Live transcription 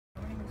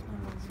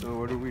So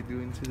what are we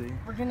doing today?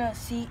 We're gonna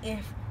see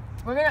if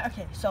we're gonna.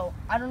 Okay, so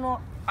I don't know.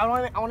 I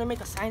want to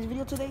make a science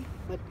video today,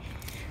 but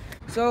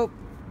so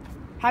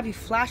have you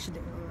flash it?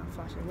 Not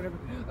flash it, whatever.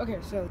 Okay,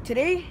 so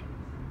today,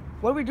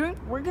 what are we doing?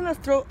 We're gonna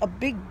throw a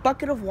big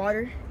bucket of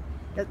water.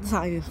 That's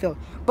not even filled,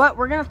 but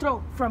we're gonna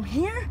throw from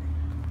here,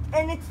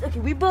 and it's okay.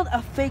 We built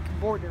a fake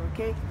border,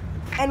 okay?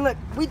 And look,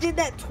 we did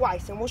that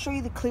twice, and we'll show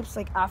you the clips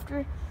like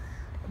after.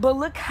 But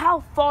look how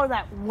far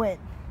that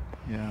went.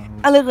 Yeah.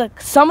 And look,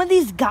 some of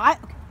these guys,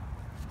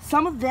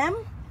 some of them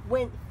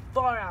went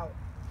far out,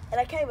 and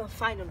I can't even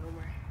find them no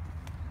more.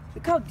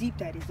 Look how deep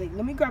that is. Like,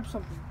 let me grab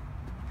something.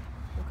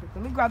 Okay,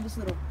 let me grab this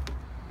little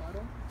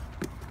bottle.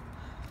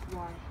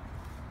 Why?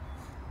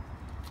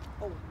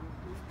 Oh,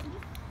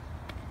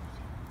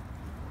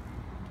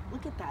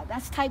 look at that.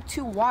 That's type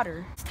 2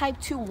 water. It's type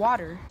 2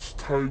 water. It's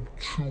type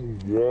 2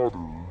 water.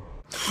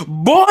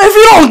 Boy, if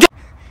you don't get.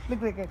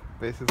 Look.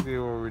 Basically,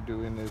 what we're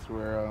doing is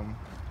we're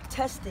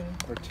Testing.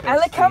 testing. I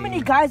like how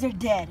many guys are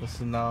dead. The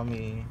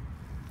tsunami.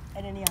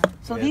 And then yeah.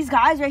 So With- these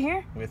guys right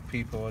here, with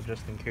people,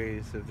 just in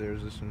case if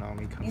there's a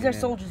tsunami coming. these are in.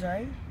 soldiers,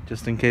 right?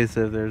 Just in case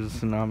if there's a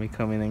tsunami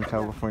coming in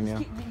California.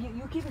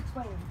 You keep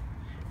explaining.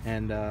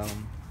 And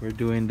we're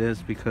doing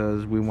this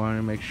because we want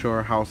to make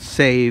sure how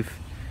safe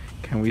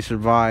can we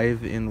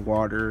survive in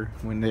water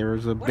when there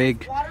is a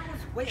big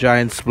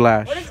giant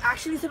splash. What if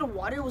actually instead of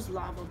water was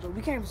lava, though?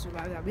 We can't even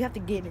survive that. We have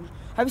to get in.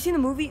 Have you seen the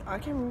movie? I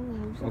can't remember the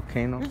movie.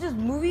 Volcano. There's this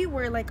movie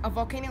where like a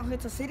volcano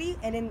hits a city,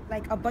 and then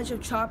like a bunch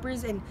of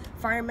choppers and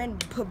firemen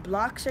put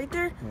blocks right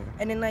there,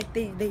 and then like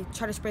they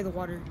try to spray the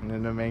water. And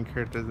then the main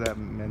character is that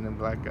Men in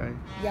Black guy.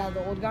 Yeah,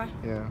 the old guy.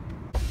 Yeah.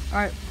 All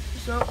right,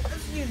 so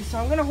let's do this. So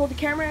I'm gonna hold the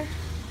camera.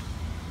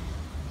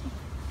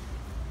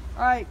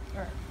 All right.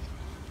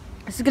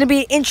 This is gonna be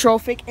an intro,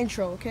 fake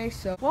intro, okay?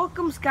 So,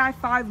 welcome Sky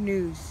 5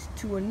 News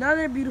to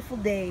another beautiful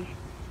day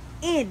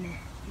in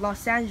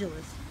Los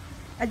Angeles.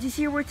 As you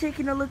see, we're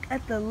taking a look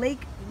at the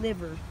Lake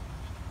River.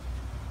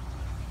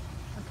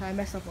 Okay, I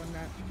messed up on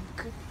that.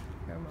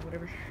 Never mind,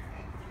 whatever.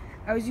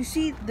 As you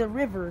see, the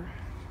river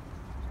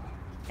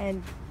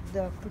and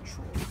the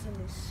patrols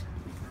in this.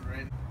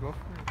 Right. Go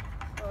for it.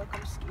 Oh,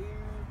 I'm scared.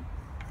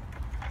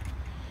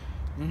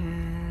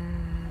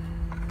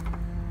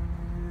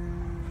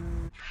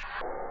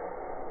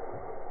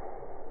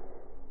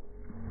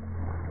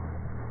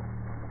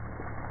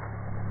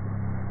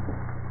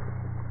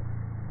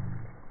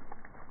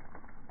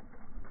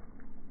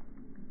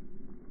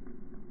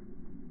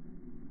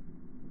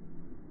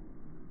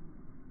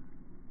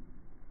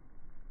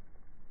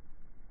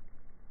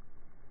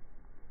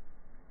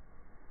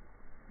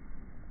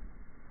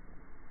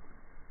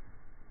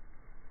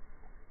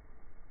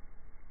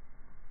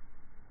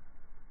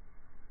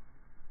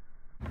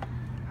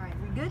 Alright,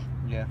 we good?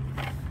 Yeah.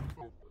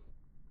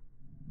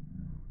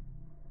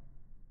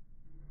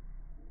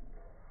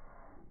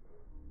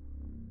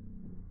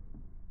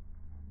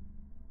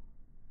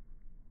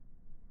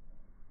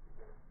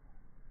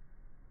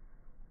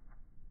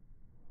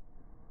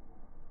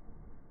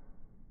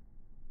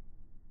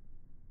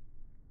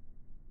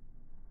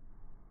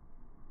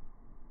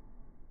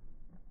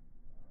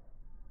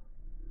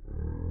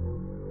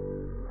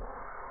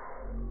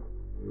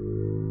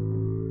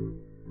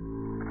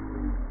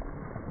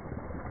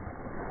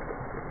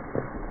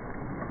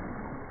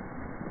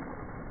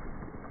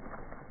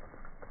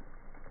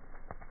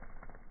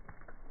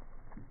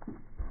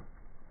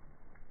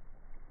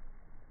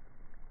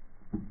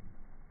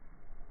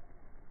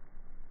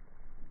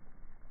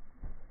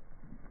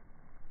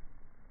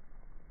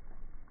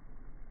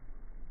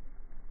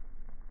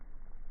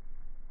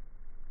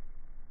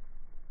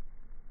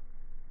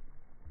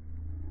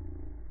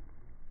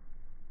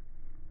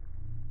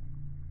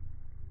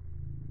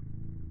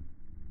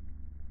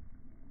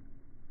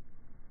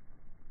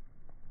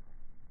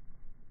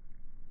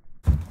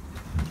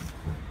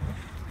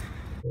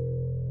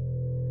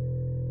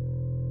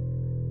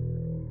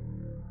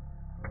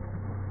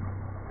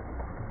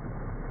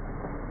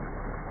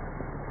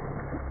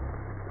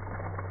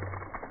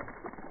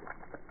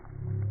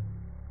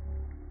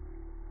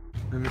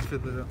 Let me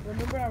fill it up.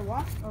 Remember our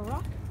rock? Our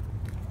rock?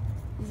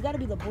 It's gotta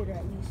be the border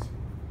at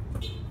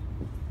least.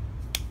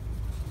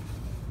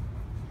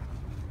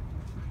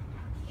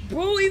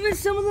 Bro, even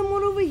some of them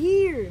went over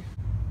here.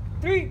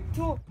 3,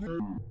 2.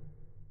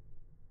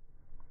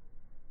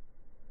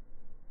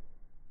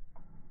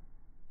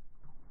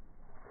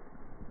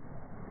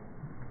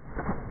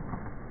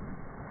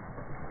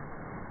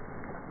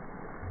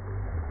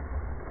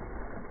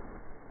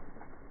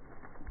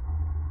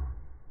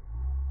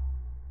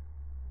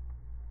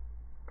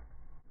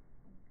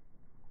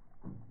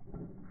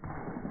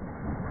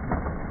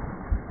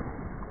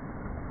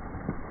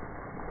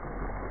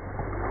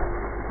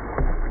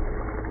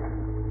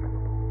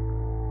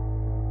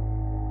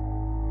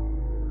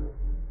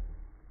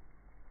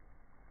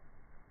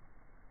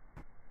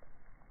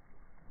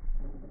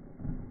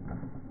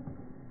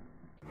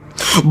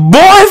 Boy,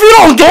 if you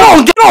don't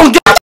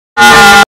get